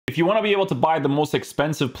If you want to be able to buy the most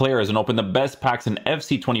expensive players and open the best packs in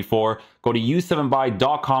FC24, go to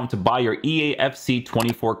u7buy.com to buy your EA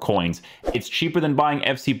FC24 coins. It's cheaper than buying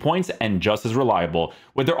FC points and just as reliable.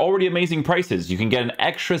 With their already amazing prices, you can get an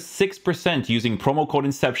extra 6% using promo code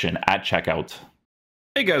Inception at checkout.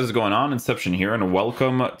 Hey guys, what's going on? Inception here, and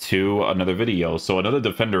welcome to another video. So another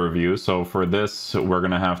defender review. So for this, we're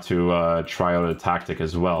gonna have to try out a tactic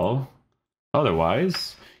as well.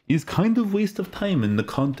 Otherwise, it's kind of waste of time in the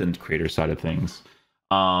content creator side of things.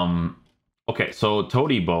 Okay, so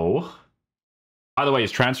TODIBO. By the way,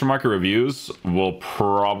 his transfer market reviews will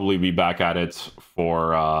probably be back at it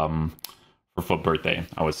for Foot Birthday,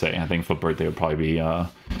 I would say. I think Foot Birthday would probably be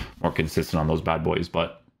more consistent on those bad boys,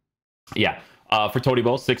 but yeah. For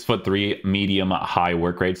TODIBO, 6'3", medium high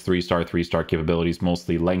work rates, 3-star capabilities,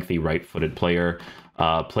 mostly lengthy right-footed player.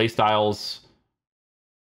 Playstyles,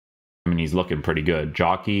 I mean, he's looking pretty good.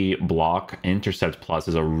 Jockey, block, intercept plus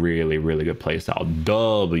is a really, really good playstyle.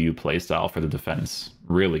 W playstyle for the defense,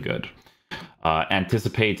 really good.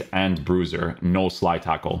 Anticipate and bruiser, no slide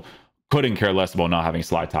tackle. Couldn't care less about not having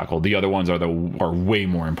slide tackle. The other ones are way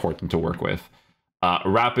more important to work with.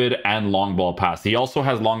 Rapid and long ball pass. He also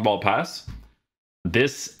has long ball pass.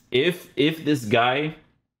 This, if this guy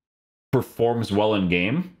performs well in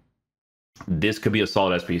game, this could be a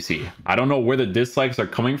solid SBC. I don't know where the dislikes are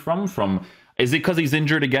coming from. Is it because he's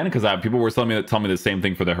injured again? Because people were telling me the same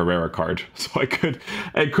thing for the Herrera card. So it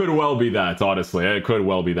could well be that, honestly. It could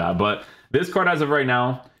well be that. But this card, as of right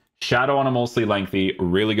now, shadow on a mostly lengthy,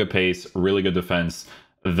 really good pace, really good defense.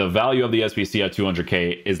 The value of the SBC at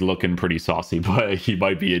 200k is looking pretty saucy, but he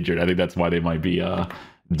might be injured. I think that's why they might be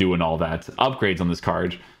doing all that. Upgrades on this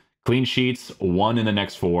card: clean sheets 1 in the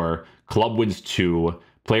next 4, club wins 2,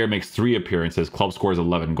 player makes 3 appearances, club scores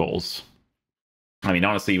 11 goals. I mean,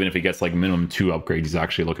 honestly, even if he gets like minimum 2 upgrades, he's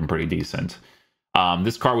actually looking pretty decent.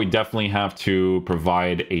 This card we definitely have to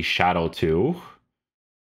provide a shadow to,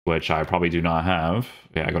 which I probably do not have.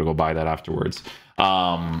 Yeah, I gotta go buy that afterwards.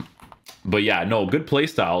 But yeah, no, good play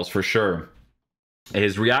styles for sure.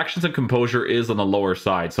 His reactions and composure is on the lower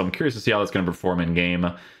side, so I'm curious to see how that's going to perform in game.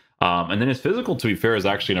 And then his physical, to be fair, is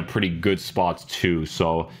actually in a pretty good spot too.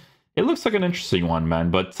 So it looks like an interesting one,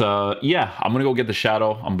 man. But yeah, I'm going to go get the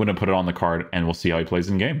shadow. I'm going to put it on the card, and we'll see how he plays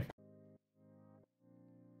in game.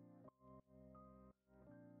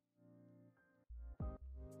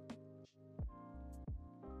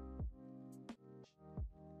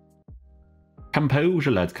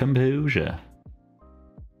 Composure, lads, composure.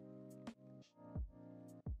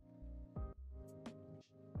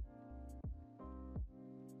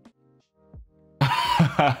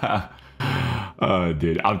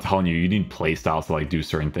 Dude, I'm telling you, you need playstyles to like do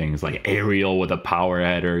certain things, like aerial with a power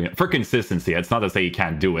header for consistency. It's not to say you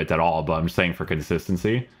can't do it at all, but I'm saying for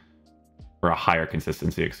consistency, for a higher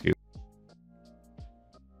consistency, excuse.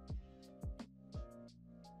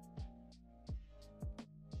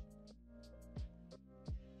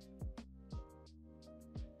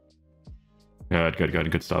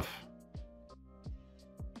 Good stuff.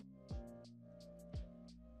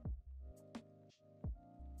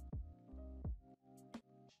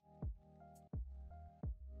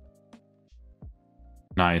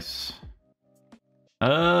 Nice.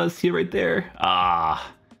 See it right there.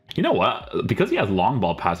 You know what? Because he has long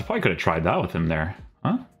ball pass, I probably could have tried that with him there.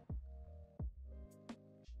 Huh?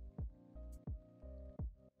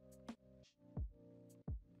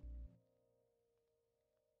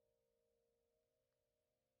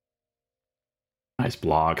 Nice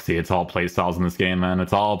block. See, it's all play styles in this game, man.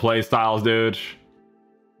 It's all play styles, dude.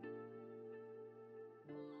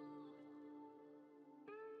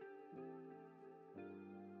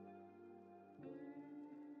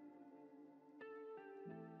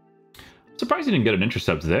 Surprised he didn't get an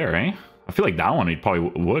intercept there, eh? I feel like that one he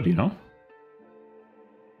probably would, you know?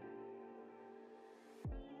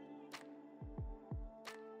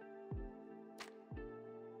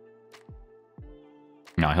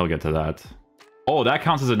 No, he'll get to that. Oh, that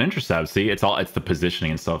counts as an intercept. See, it's the positioning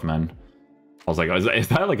and stuff, man. I was like, is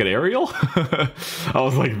that like an aerial? I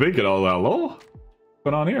was like thinking, oh, hello? What's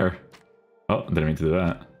going on here? Oh, didn't mean to do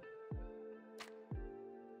that.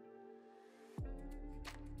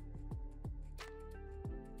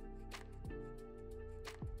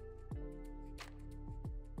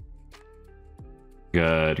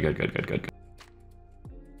 Good.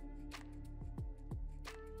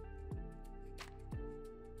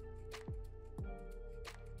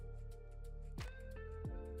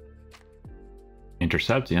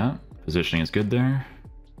 Intercept, yeah. Positioning is good there.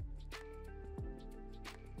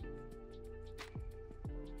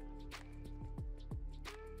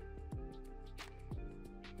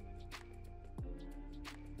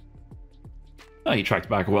 Oh, he tracked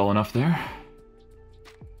back well enough there.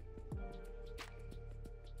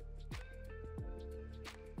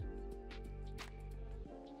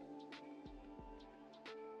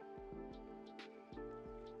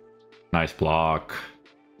 Nice block.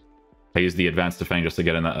 I used the advanced defending just to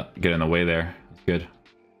get in the way there. That's good.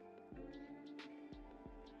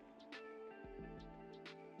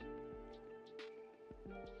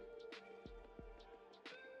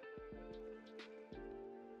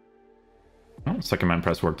 Oh, second man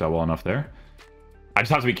press worked out well enough there. I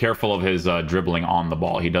just have to be careful of his dribbling on the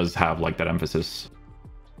ball. He does have like that emphasis.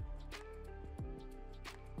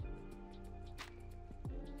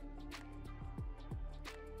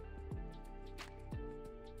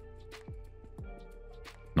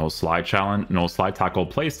 No slide challenge, no slide tackle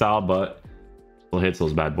playstyle, but still hits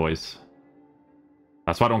those bad boys.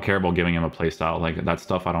 That's why I don't care about giving him a playstyle. Like that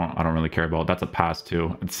stuff I don't really care about. That's a pass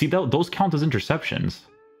too. See, those count as interceptions.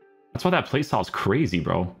 That's why that playstyle is crazy,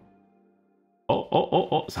 bro.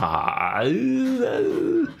 Oh.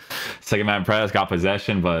 Second man press, got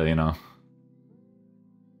possession, but you know.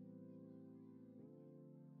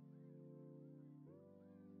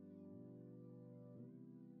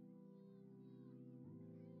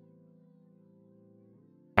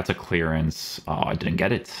 That's a clearance. Oh, I didn't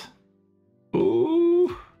get it.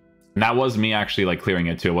 Ooh. And that was me actually like clearing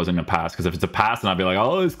it too. It wasn't a pass. Because if it's a pass, then I'd be like,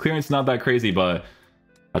 oh, this clearance is not that crazy. But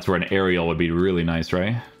that's where an aerial would be really nice,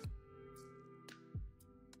 right?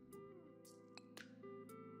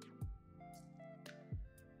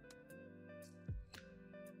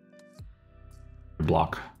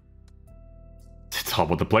 Block. It's all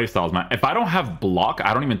about the playstyles, man. If I don't have block,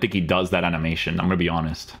 I don't even think he does that animation. I'm going to be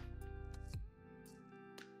honest.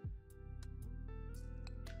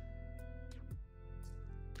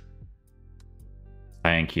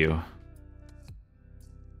 Thank you.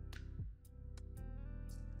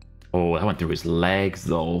 Oh, that went through his legs,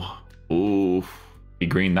 though. Oof. If he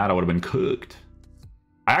greened that, I would have been cooked.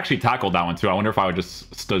 I actually tackled that one, too. I wonder if I would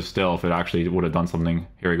just stood still, if it actually would have done something.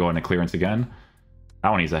 Here we go, in a clearance again. That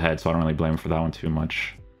one he's ahead, so I don't really blame him for that one too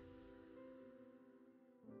much.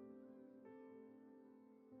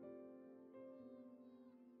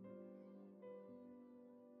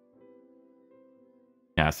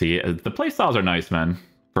 Yeah, see, the playstyles are nice, man,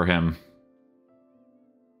 for him.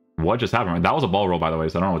 What just happened? That was a ball roll, by the way,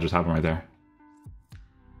 so I don't know what just happened right there.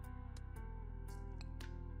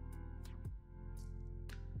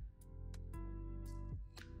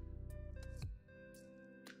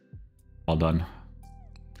 Well done.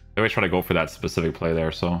 I always try to go for that specific play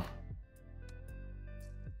there, so...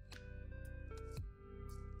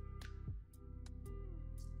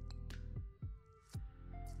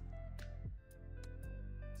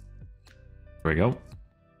 There we go.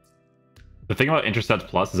 The thing about Intercept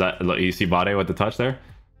Plus is that you see Bade with the touch there?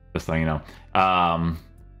 Just letting you know.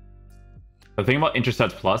 The thing about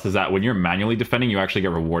Intercept Plus is that when you're manually defending, you actually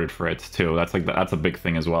get rewarded for it too. That's a big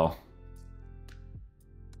thing as well.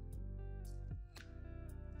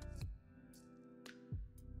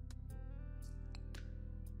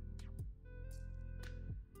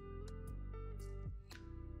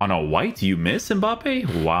 On a white, you miss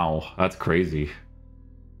Mbappe? Wow, that's crazy.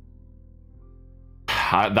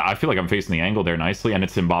 I feel like I'm facing the angle there nicely, and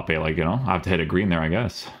it's Mbappe, like, you know, I have to hit a green there, I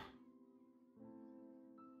guess.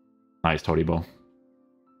 Nice, Todibo.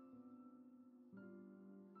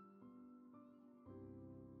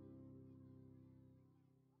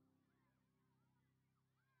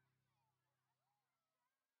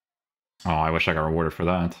 Oh, I wish I got rewarded for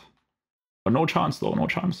that. But no chance, though, no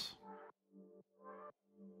chance.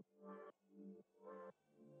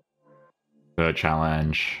 Good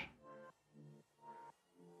challenge.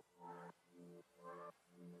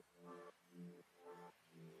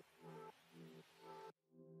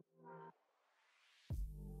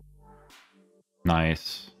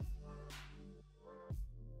 Nice.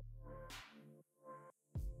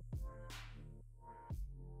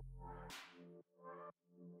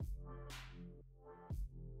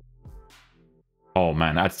 Oh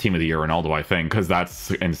man, that's Team of the Year Ronaldo, I think, because that's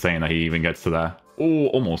insane that he even gets to that. Oh,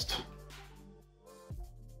 almost.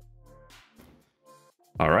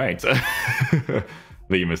 All right. I think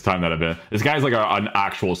you mistimed that a bit. This guy's like an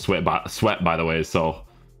actual sweat, by the way, so,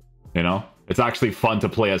 you know, it's actually fun to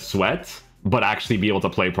play as Sweat, but actually be able to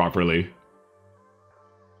play properly.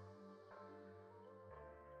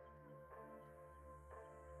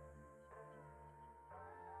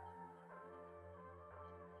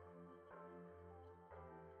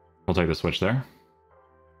 We'll take the switch there.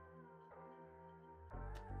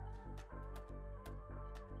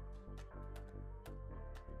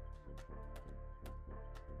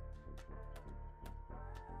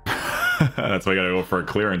 That's why I gotta go for a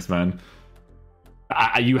clearance, man.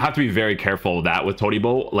 You have to be very careful with that with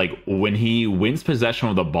TODIBO. Like, when he wins possession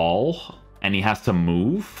of the ball and he has to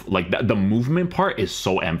move, like, the movement part is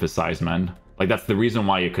so emphasized, man. Like, that's the reason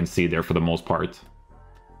why you concede there for the most part.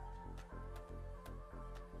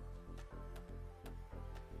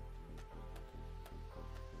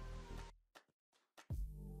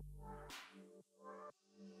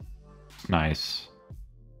 Nice.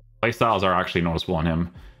 Playstyles are actually noticeable on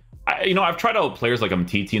him. You know, I've tried out players like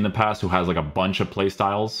TT in the past who has like a bunch of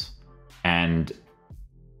playstyles, and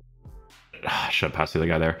I should have passed the other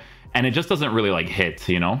guy there, and it just doesn't really like hit,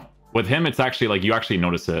 you know. With him, it's actually like you actually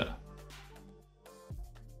notice it.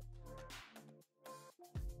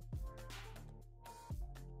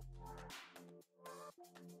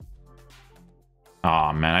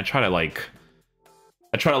 Oh man, I try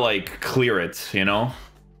to like clear it, you know,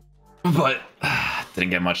 but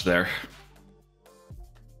didn't get much there.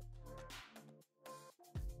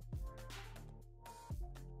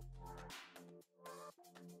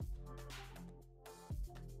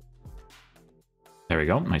 There we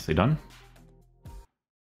go, nicely done.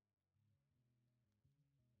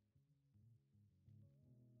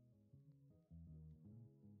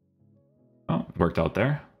 Oh, worked out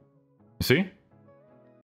there. You see?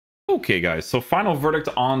 Okay, guys, so final verdict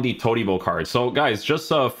on the TODIBO card. So, guys, just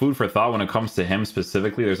food for thought when it comes to him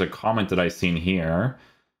specifically. There's a comment that I've seen here.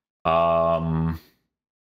 This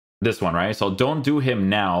one, right? So, don't do him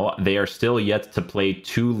now. They are still yet to play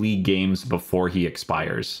 2 league games before he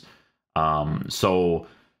expires. So,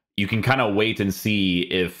 you can kind of wait and see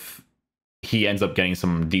if he ends up getting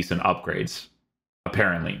some decent upgrades,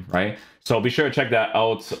 apparently, right? So, be sure to check that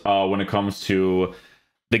out when it comes to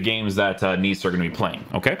the games that Nice are going to be playing,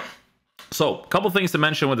 okay? So, a couple things to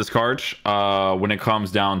mention with this card when it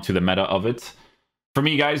comes down to the meta of it. For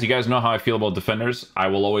me, guys, you guys know how I feel about defenders. I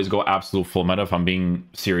will always go absolute full meta if I'm being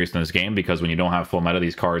serious in this game, because when you don't have full meta,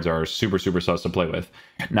 these cards are super, super sus to play with.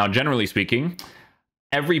 Now, generally speaking,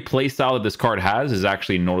 every playstyle that this card has is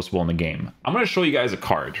actually noticeable in the game. I'm going to show you guys a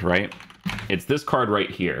card, right? It's this card right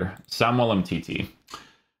here, Samuel MTT.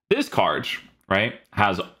 This card, right,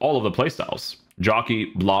 has all of the playstyles.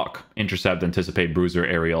 Jockey, block, intercept, anticipate, bruiser,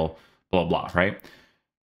 aerial, blah, blah, right?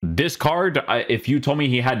 This card, if you told me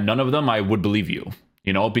he had none of them, I would believe you,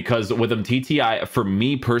 you know, because with MTT, for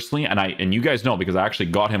me personally, and you guys know, because I actually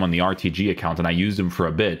got him on the RTG account and I used him for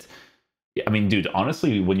a bit. I mean, dude,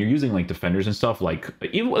 honestly, when you're using like defenders and stuff, like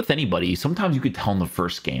even with anybody, sometimes you could tell in the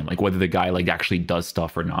first game, like whether the guy like actually does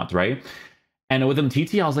stuff or not, right? And with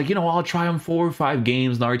MTT, I was like, you know, I'll try him 4 or 5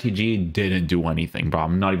 games in RTG. Didn't do anything, bro.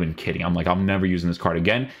 I'm not even kidding. I'm like, I'm never using this card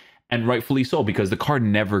again. And rightfully so, because the card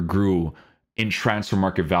never grew in transfer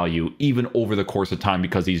market value, even over the course of time,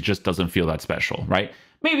 because he just doesn't feel that special, right?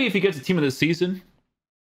 Maybe if he gets a team of the season,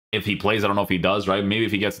 if he plays, I don't know if he does, right? Maybe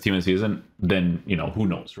if he gets a team of the season, then, you know, who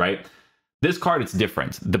knows, right? This card, it's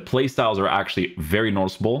different. The play styles are actually very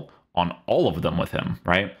noticeable on all of them with him,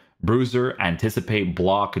 right? Bruiser, anticipate,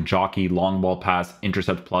 block, jockey, long ball pass,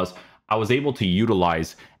 intercept plus. I was able to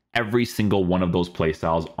utilize every single one of those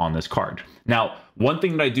playstyles on this card. Now, one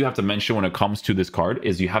thing that I do have to mention when it comes to this card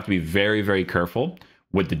is you have to be very, very careful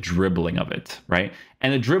with the dribbling of it, right?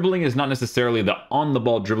 And the dribbling is not necessarily the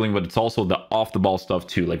on-the-ball dribbling, but it's also the off-the-ball stuff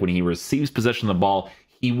too. Like when he receives possession of the ball,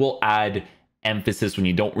 he will add emphasis when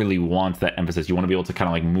you don't really want that emphasis. You want to be able to kind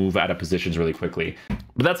of like move out of positions really quickly.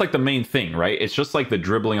 But that's like the main thing, right? It's just like the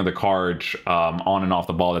dribbling of the card on and off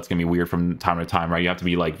the ball that's going to be weird from time to time, right? You have to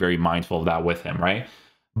be like very mindful of that with him, right?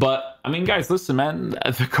 But I mean, guys, listen, man,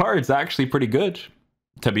 the card's actually pretty good.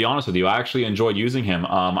 To be honest with you, I actually enjoyed using him.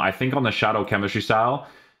 I think on the Shadow Chemistry style,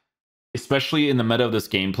 especially in the meta of this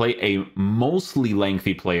gameplay, a mostly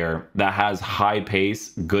lengthy player that has high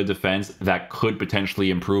pace, good defense, that could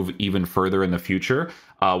potentially improve even further in the future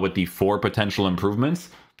with the 4 potential improvements.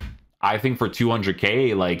 I think for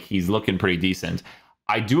 200k, like, he's looking pretty decent.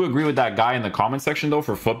 I do agree with that guy in the comment section, though,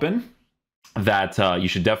 for Footbin, that you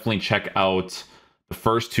should definitely check out the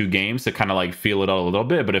first 2 games to kind of like feel it out a little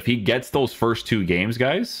bit. But if he gets those first 2 games,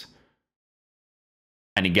 guys,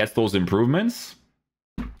 and he gets those improvements,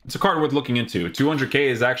 it's a card worth looking into. 200k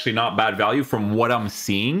is actually not bad value from what I'm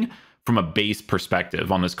seeing from a base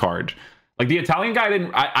perspective on this card. Like the Italian guy,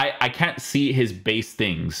 I can't see his base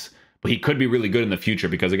things, but he could be really good in the future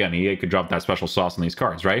because, again, he could drop that special sauce on these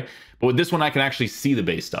cards, right? But with this one, I can actually see the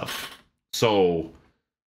base stuff. So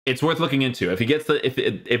it's worth looking into. If he gets the,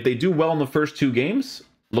 if they do well in the first 2 games,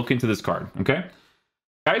 look into this card, okay?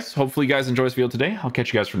 Guys, hopefully you guys enjoy this video today. I'll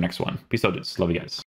catch you guys for the next one. Peace out, dudes. Love you guys.